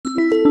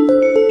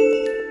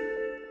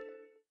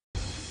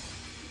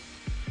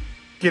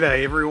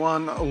G'day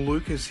everyone,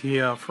 Lucas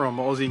here from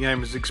Aussie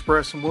Gamers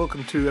Express and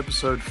welcome to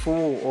episode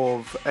 4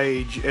 of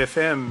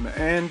AGEfm.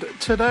 And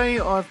today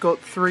I've got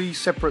 3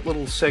 separate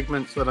little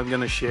segments that I'm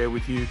going to share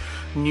with you,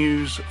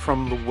 news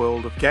from the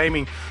world of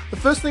gaming. The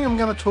first thing I'm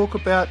going to talk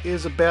about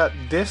is about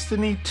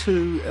Destiny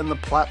 2 and the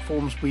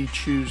platforms we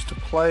choose to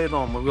play it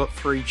on. We've got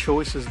 3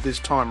 choices this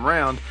time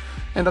round.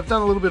 And I've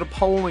done a little bit of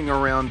polling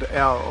around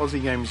our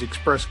Aussie Gamers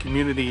Express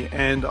community,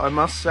 and I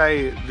must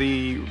say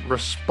the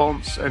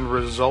response and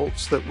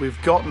results that we've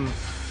gotten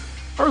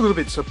are a little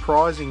bit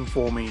surprising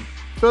for me.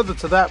 Further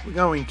to that, we're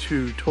going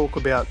to talk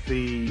about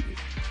the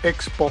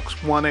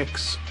Xbox One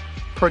X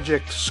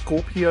Project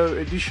Scorpio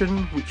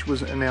edition, which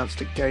was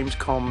announced at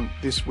Gamescom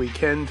this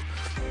weekend.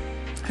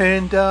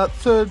 And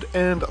third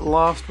and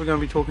last, we're going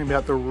to be talking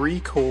about the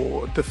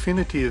ReCore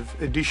Definitive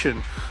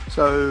Edition.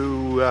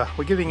 So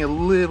we're getting a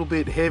little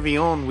bit heavy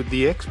on with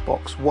the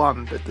Xbox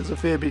One, but there's a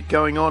fair bit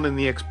going on in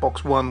the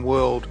Xbox One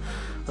world.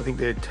 I think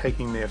they're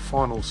taking their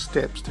final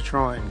steps to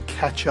try and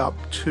catch up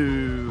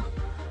to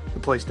the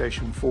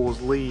PlayStation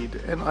 4's lead,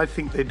 and I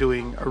think they're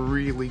doing a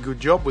really good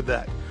job with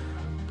that.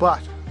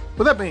 But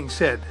with that being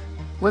said,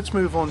 let's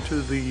move on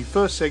to the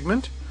first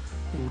segment.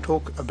 We'll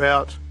talk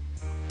about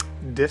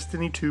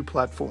Destiny 2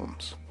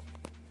 platforms.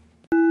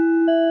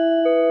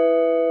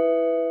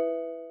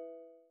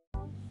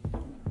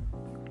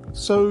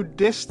 So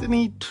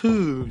Destiny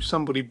 2,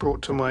 somebody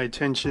brought to my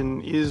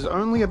attention, is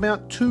only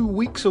about 2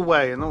 weeks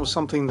away, and that was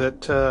something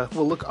that,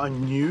 well look, I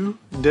knew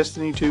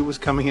Destiny 2 was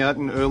coming out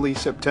in early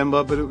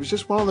September, but it was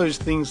just one of those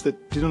things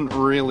that didn't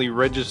really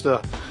register,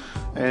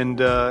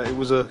 and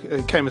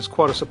it came as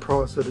quite a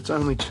surprise that it's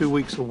only 2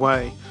 weeks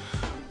away.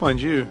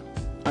 Mind you,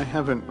 I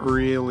haven't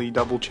really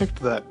double-checked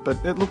that, but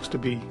it looks to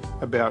be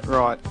about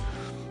right.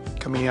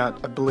 Coming out,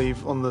 I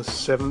believe, on the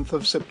 7th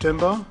of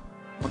September.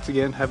 Once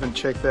again, haven't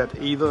checked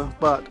that either,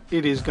 but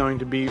it is going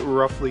to be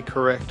roughly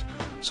correct.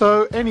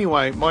 So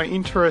anyway, my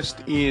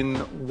interest in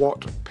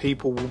what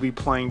people will be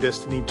playing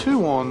Destiny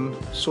 2 on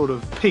sort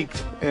of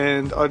peaked,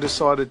 and I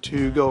decided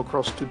to go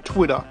across to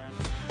Twitter.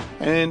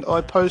 And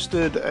I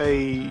posted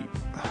a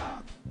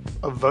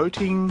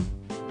voting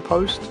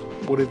post,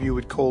 whatever you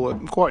would call it.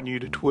 I'm quite new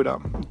to Twitter.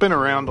 I've been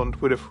around on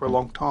Twitter for a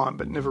long time,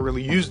 but never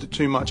really used it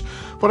too much.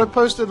 But I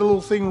posted a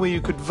little thing where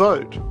you could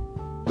vote.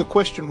 The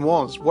question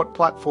was, what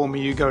platform are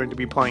you going to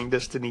be playing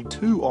Destiny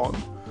 2 on?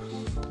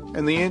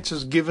 And the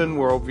answers given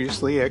were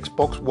obviously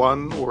Xbox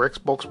One or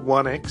Xbox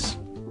One X,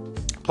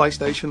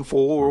 PlayStation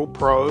 4 or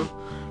Pro,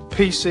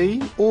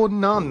 PC or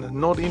none,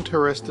 not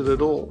interested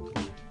at all.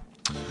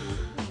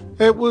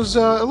 It was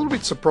a little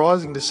bit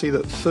surprising to see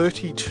that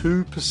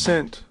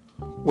 32%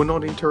 were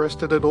not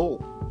interested at all.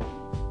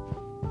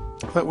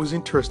 That was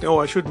interesting. Oh,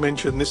 I should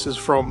mention this is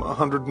from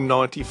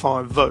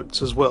 195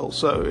 votes as well,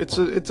 so it's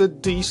a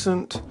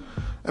decent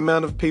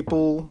amount of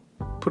people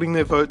putting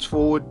their votes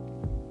forward.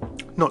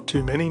 Not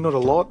too many, not a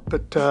lot,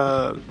 but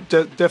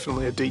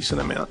definitely a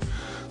decent amount.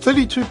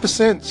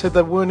 32% said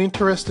they weren't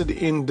interested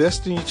in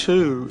Destiny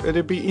 2.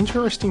 It'd be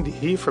interesting to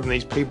hear from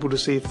these people to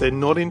see if they're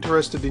not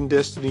interested in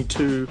Destiny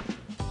 2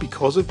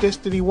 because of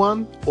Destiny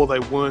 1, or they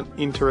weren't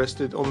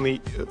interested in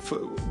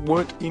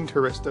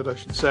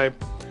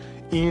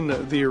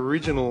the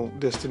original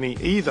Destiny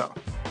either.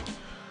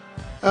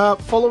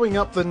 Following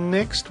up the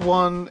next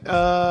one,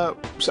 so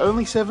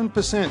only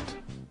 7%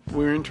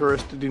 were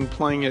interested in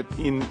playing it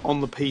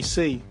on the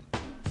PC,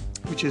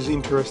 which is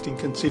interesting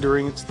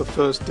considering it's the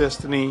first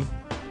Destiny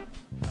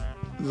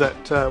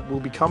that will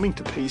be coming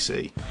to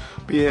PC.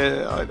 But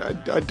yeah,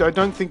 I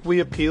don't think we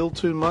appeal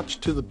too much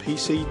to the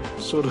PC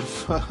sort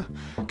of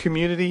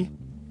community.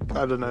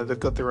 I don't know, they've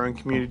got their own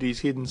communities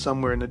hidden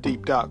somewhere in a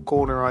deep dark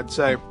corner, I'd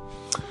say.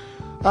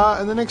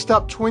 And the next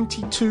up,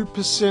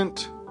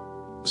 22%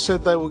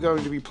 said they were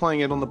going to be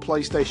playing it on the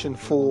PlayStation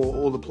 4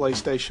 or the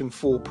PlayStation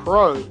 4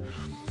 Pro.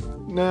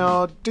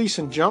 Now,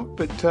 decent jump,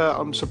 but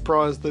I'm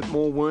surprised that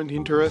more weren't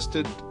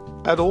interested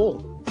at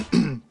all.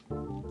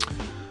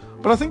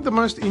 But I think the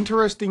most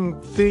interesting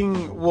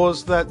thing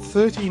was that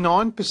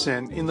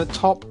 39% in the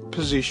top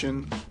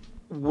position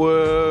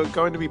were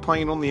going to be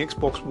playing on the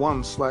Xbox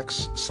One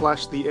slash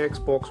the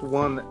Xbox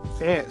One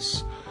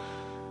S.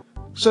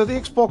 So the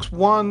Xbox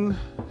One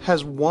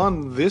has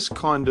won this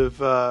kind of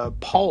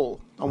poll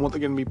on what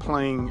they're going to be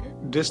playing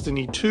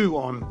Destiny 2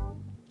 on.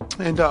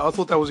 And I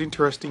thought that was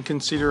interesting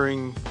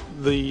considering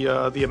the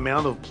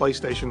amount of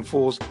PlayStation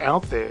 4s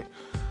out there.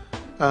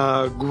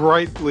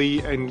 Greatly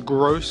and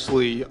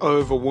grossly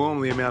overwhelm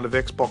the amount of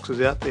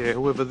Xboxes out there.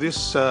 However,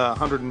 this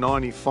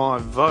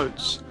 195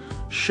 votes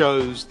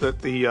shows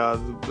that the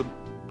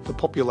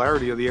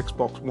popularity of the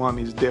Xbox One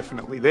is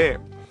definitely there.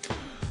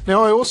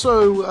 Now, I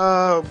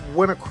also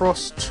went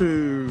across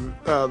to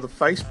the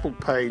Facebook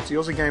page, the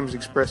Aussie Gamers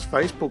Express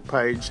Facebook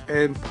page,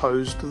 and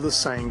posed the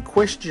same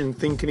question,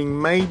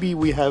 thinking maybe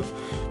we have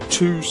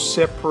 2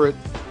 separate,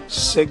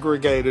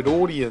 segregated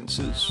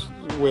audiences,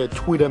 where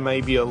Twitter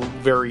may be a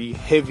very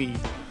heavy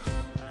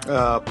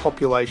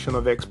population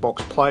of Xbox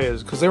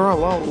players, because there are a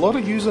lot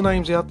of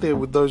usernames out there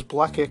with those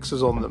black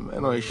X's on them,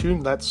 and I assume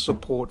that's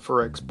support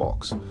for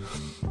Xbox.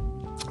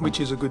 which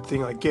is a good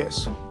thing, I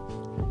guess.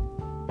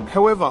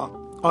 However,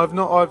 I've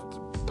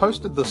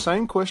posted the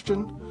same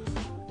question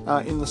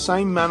in the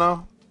same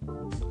manner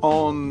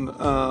on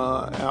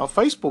our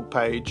Facebook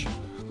page,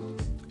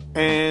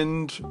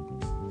 and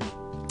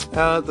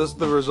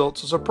the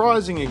results are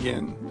surprising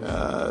again.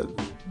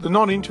 The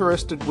not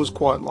interested was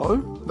quite low.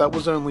 That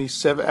was only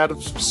 7 out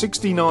of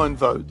 69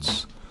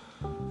 votes.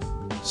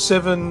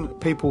 7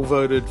 people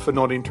voted for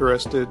not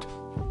interested,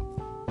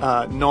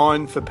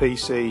 9 for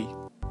PC,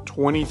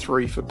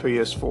 23 for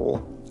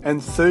PS4,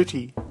 and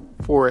 30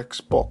 for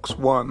Xbox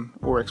One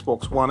or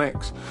Xbox One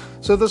X.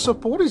 So the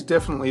support is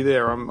definitely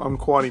there. I'm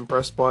quite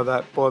impressed by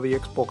that, by the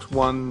Xbox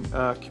One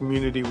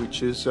community,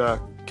 which is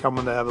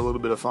coming to have a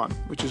little bit of fun,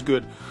 which is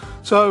good.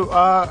 So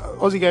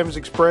Aussie Gamers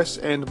Express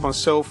and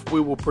myself, we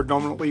will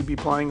predominantly be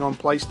playing on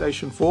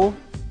PlayStation 4,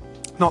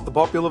 not the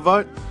popular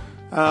vote,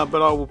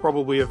 but I will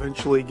probably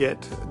eventually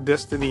get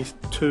Destiny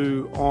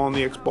 2 on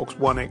the Xbox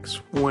One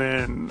X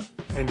when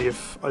and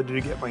if I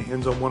do get my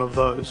hands on one of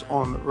those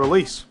on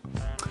release.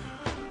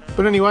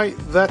 But anyway,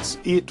 that's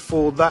it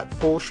for that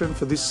portion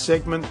for this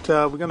segment.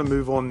 We're going to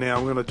move on now.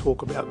 We're going to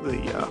talk about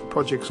the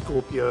Project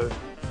Scorpio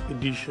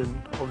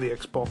edition of the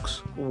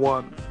Xbox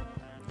One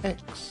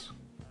X.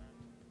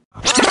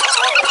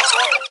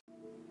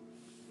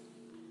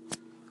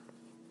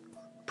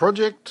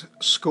 Project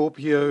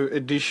Scorpio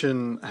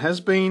edition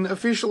has been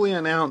officially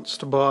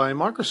announced by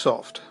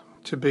Microsoft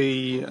to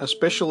be a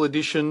special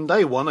edition,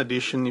 day one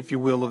edition, if you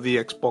will, of the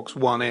Xbox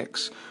One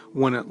X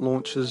when it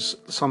launches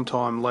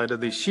sometime later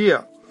this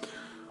year.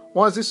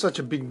 Why is this such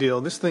a big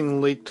deal? This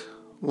thing leaked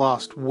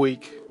last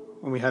week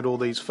when we had all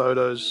these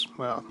photos.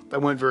 Well, they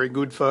weren't very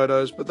good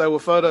photos, but they were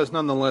photos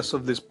nonetheless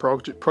of this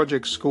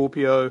Project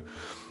Scorpio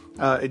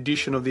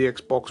edition of the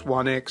Xbox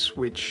One X,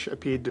 which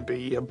appeared to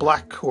be a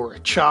black or a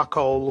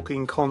charcoal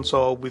looking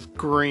console with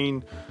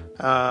green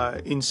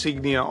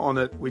insignia on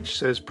it, which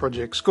says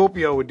Project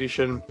Scorpio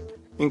edition,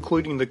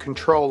 including the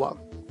controller.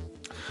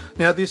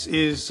 Now this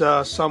is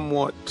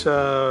somewhat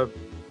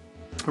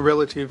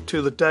relative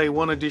to the day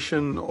one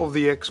edition of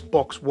the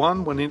Xbox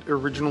One when it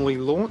originally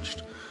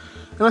launched,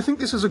 and I think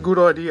this is a good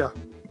idea.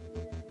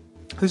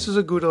 This is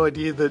a good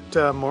idea that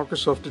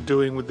Microsoft are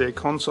doing with their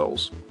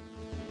consoles.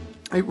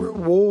 It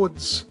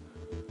rewards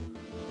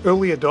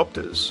early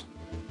adopters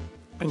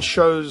and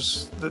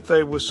shows that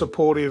they were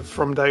supportive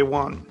from day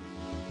one.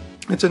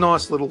 It's a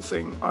nice little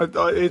thing.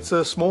 It's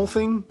a small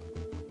thing,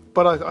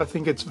 but I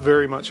think it's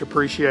very much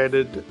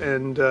appreciated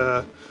and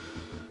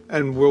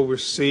well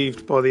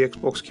received by the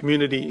Xbox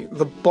community.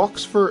 The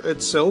box for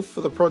itself,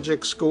 for the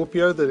Project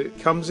Scorpio that it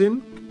comes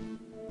in,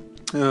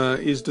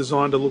 is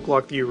designed to look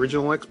like the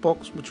original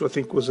Xbox, which I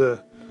think was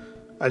a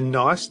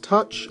nice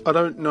touch. I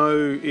don't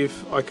know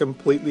if I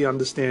completely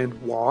understand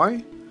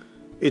why.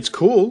 It's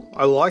cool.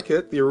 I like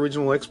it. The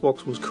original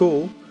Xbox was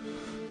cool.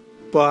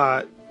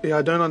 But yeah,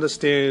 I don't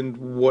understand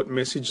what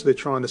message they're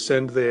trying to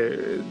send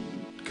there.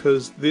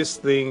 Because this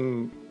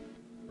thing,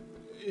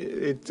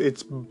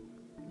 it's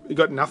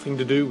got nothing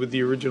to do with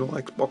the original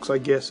Xbox, I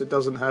guess. It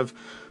doesn't have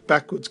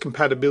backwards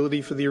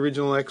compatibility for the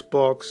original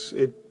Xbox.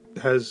 It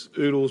has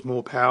oodles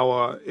more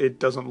power. It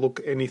doesn't look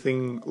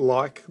anything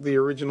like the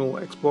original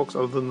Xbox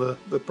other than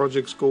the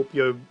Project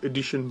Scorpio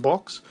edition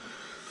box.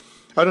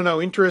 I don't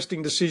know,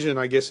 interesting decision.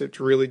 I guess it's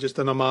really just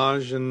an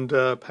homage and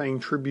paying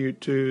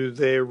tribute to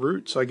their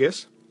roots, I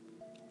guess.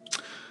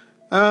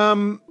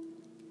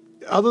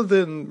 Other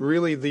than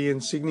really the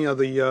insignia,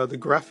 the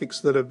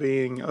graphics that are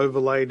being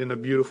overlaid in a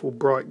beautiful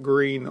bright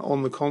green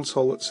on the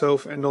console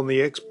itself and on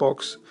the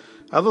Xbox,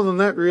 other than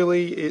that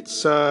really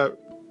it's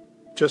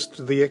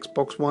just the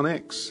Xbox One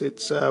X.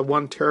 It's a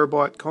 1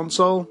 terabyte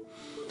console,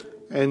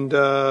 and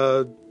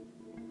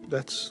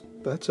that's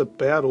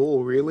about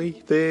all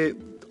really.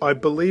 I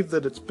believe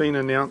that it's been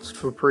announced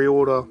for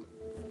pre-order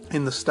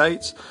in the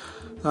States.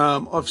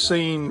 I've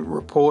seen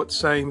reports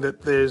saying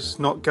that there's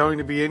not going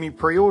to be any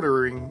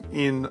pre-ordering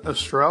in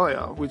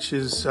Australia, which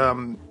is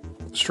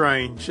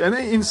strange. And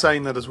in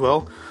saying that as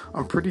well,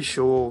 I'm pretty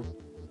sure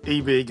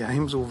EB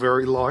Games will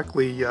very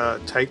likely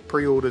take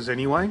pre-orders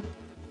anyway.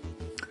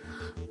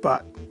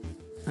 But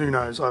who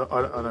knows? I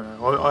don't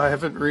know. I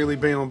haven't really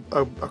been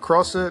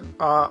across it.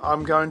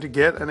 I'm going to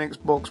get an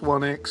Xbox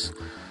One X.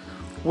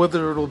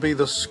 Whether it'll be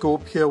the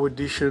Scorpio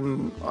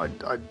edition,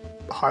 I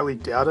highly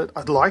doubt it.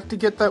 I'd like to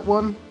get that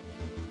one.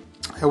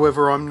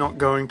 However, I'm not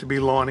going to be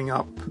lining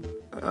up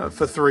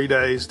for 3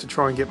 days to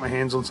try and get my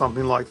hands on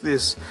something like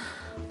this.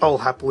 I'll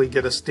happily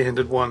get a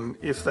standard one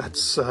if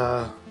that's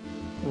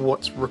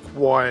what's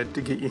required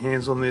to get your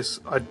hands on this.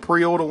 I'd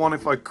pre-order one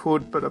if I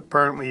could, but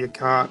apparently you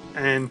can't,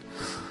 and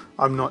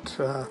I'm not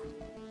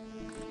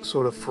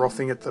sort of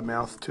frothing at the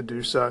mouth to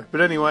do so.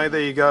 But anyway,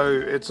 there you go.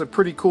 It's a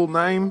pretty cool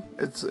name.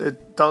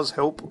 It does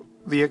help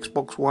the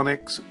Xbox One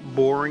X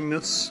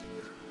boringness,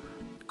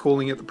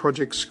 calling it the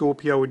Project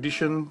Scorpio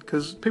edition,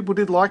 because people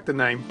did like the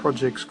name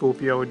Project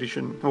Scorpio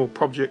edition, or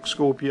Project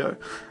Scorpio,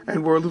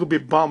 and were a little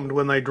bit bummed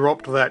when they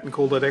dropped that and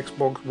called it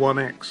Xbox One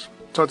X.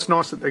 So it's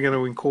nice that they're going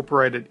to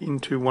incorporate it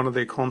into one of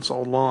their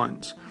console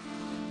lines.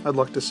 I'd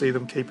like to see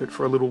them keep it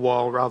for a little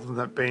while rather than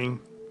that being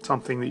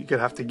something that you could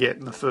have to get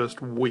in the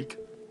first week.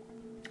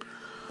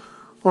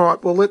 All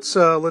right, well, let's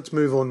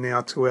move on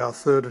now to our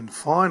third and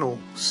final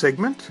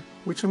segment,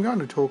 which I'm going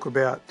to talk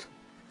about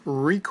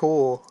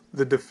ReCore,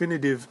 the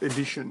Definitive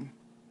Edition.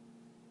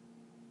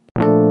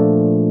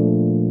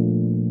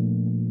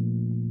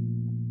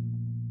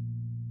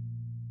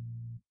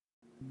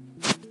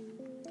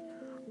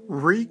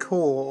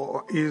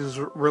 ReCore is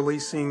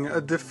releasing a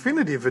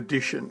Definitive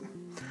Edition.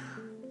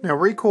 Now,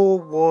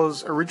 ReCore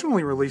was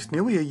originally released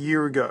nearly a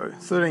year ago,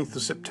 13th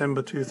of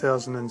September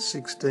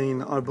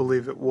 2016, I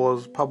believe it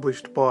was,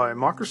 published by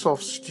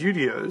Microsoft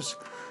Studios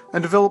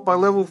and developed by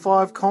Level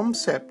 5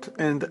 Concept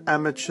and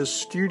Amateur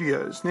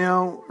Studios.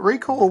 Now,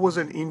 ReCore was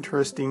an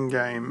interesting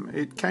game.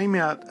 It came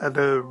out at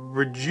a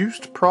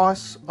reduced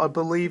price, I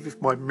believe,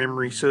 if my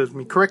memory serves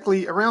me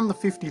correctly, around the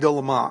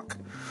 $50 mark,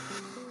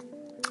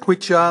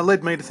 which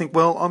led me to think,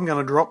 well, I'm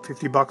going to drop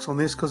 $50 on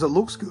this because it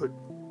looks good.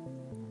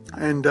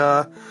 And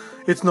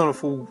it's not a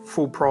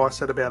full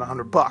price at about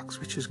 $100,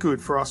 which is good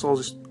for us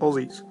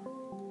Aussies.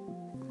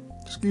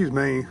 Excuse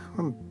me,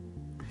 I'm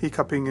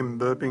hiccuping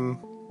and burping.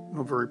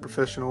 Not very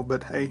professional,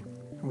 but hey,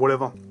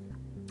 whatever.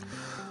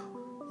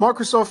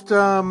 Microsoft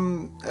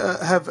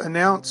have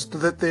announced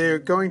that they're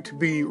going to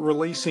be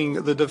releasing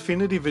the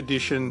Definitive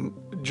Edition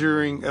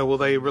during.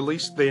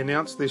 They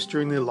announced this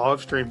during their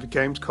live stream for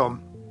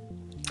Gamescom.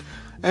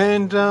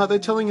 And they're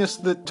telling us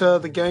that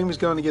the game is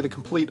going to get a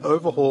complete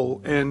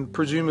overhaul and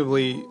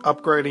presumably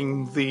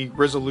upgrading the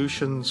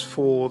resolutions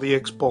for the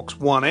Xbox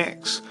One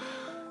X.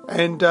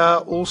 And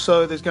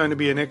also there's going to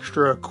be an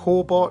extra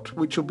core bot,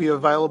 which will be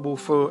available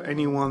for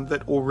anyone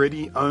that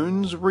already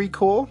owns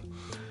ReCore.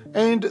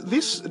 And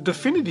this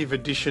Definitive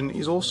Edition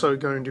is also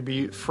going to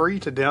be free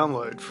to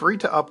download, free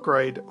to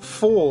upgrade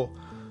for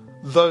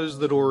those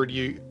that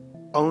already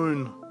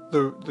own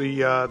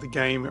the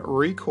game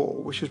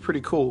ReCore, which is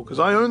pretty cool because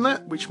I own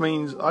that, which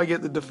means I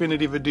get the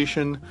Definitive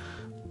Edition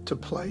to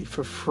play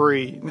for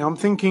free. Now I'm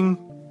thinking,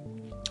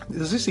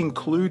 does this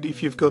include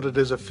if you've got it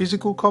as a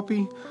physical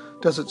copy?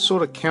 Does it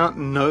sort of count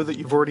and know that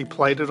you've already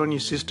played it on your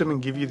system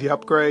and give you the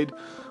upgrade,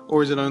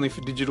 or is it only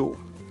for digital?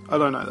 I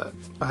don't know that.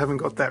 I haven't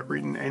got that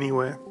written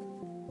anywhere.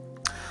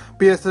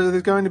 But yeah, so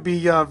there's going to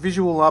be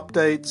visual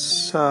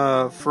updates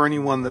for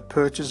anyone that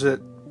purchases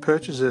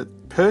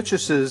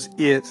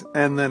it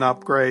and then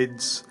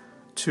upgrades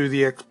to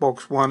the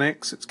Xbox One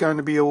X. It's going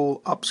to be all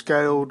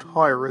upscaled,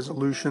 higher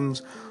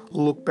resolutions,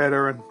 look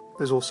better, and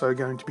there's also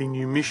going to be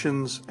new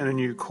missions and a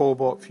new core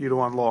bot for you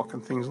to unlock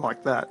and things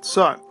like that.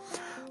 So,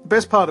 the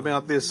best part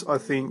about this, I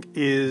think,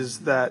 is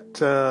that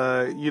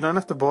you don't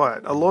have to buy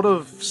it. A lot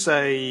of,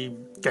 say,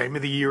 Game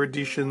of the Year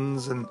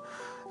editions and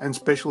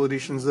special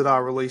editions that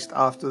are released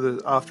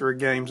after a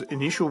game's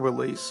initial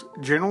release,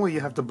 generally you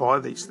have to buy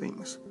these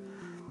things.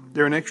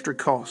 They're an extra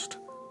cost.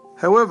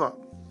 However,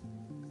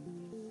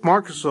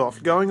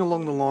 Microsoft, going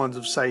along the lines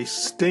of, say,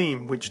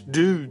 Steam, which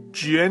do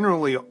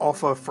generally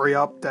offer free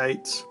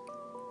updates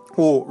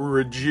or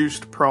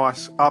reduced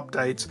price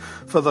updates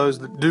for those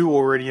that do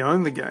already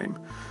own the game,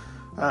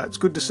 it's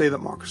good to see that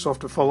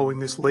Microsoft are following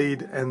this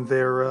lead and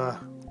they're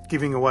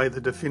giving away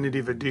the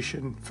Definitive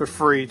Edition for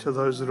free to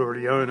those that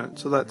already own it,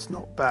 so that's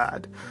not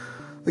bad.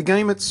 The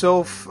game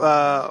itself,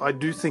 I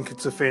do think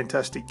it's a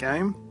fantastic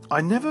game. I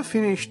never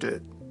finished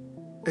it.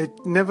 It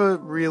never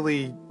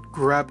really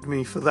grabbed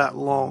me for that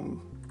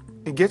long.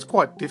 It gets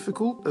quite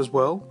difficult as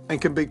well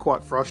and can be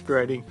quite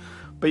frustrating,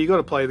 but you got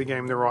to play the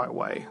game the right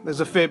way. There's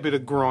a fair bit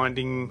of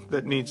grinding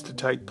that needs to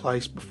take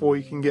place before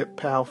you can get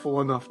powerful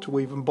enough to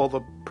even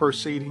bother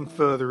proceeding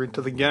further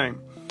into the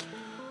game.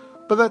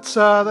 But that's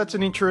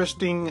an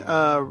interesting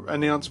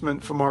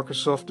announcement for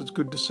Microsoft. It's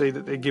good to see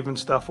that they're giving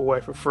stuff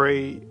away for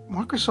free.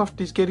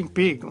 Microsoft is getting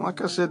big.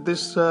 Like I said,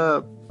 this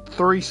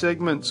 3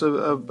 segments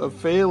are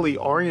fairly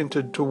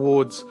oriented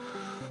towards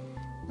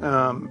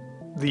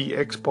the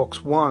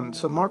Xbox One.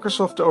 So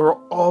Microsoft are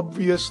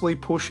obviously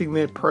pushing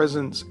their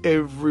presence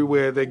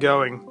everywhere they're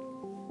going.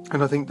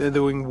 And I think they're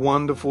doing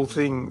wonderful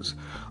things.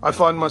 I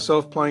find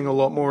myself playing a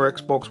lot more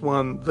Xbox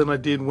One than I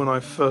did when I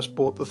first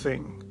bought the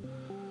thing.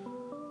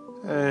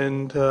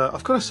 And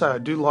I've got to say, I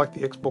do like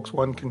the Xbox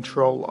One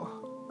controller.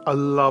 I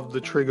love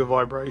the trigger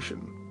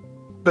vibration.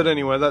 But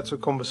anyway, that's a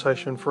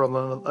conversation for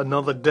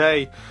another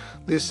day.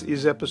 This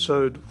is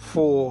episode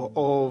 4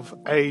 of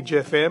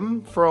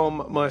AGEfm,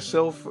 from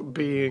myself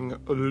being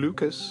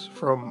Lucas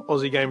from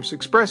Aussie Games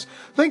Express.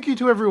 Thank you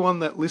to everyone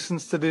that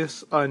listens to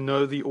this. I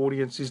know the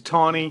audience is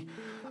tiny.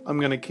 I'm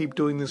going to keep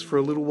doing this for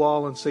a little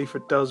while and see if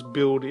it does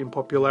build in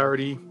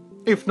popularity.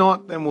 If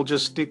not, then we'll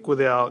just stick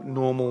with our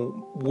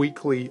normal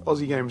weekly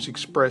Aussie Games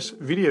Express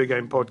video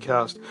game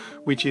podcast,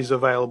 which is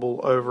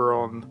available over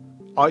on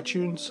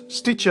iTunes,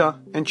 Stitcher,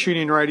 and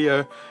TuneIn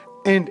Radio,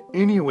 and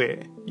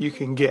anywhere you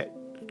can get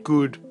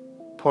good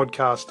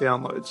podcast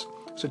downloads.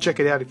 So check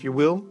it out if you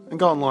will, and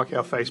go and like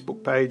our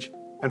Facebook page,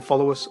 and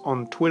follow us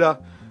on Twitter.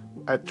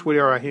 At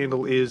Twitter, our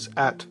handle is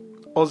at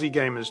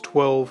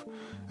AussieGamers12,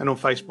 and on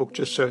Facebook,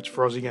 just search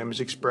for Aussie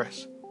Gamers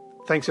Express.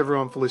 Thanks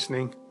everyone for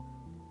listening.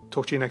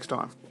 Talk to you next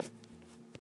time.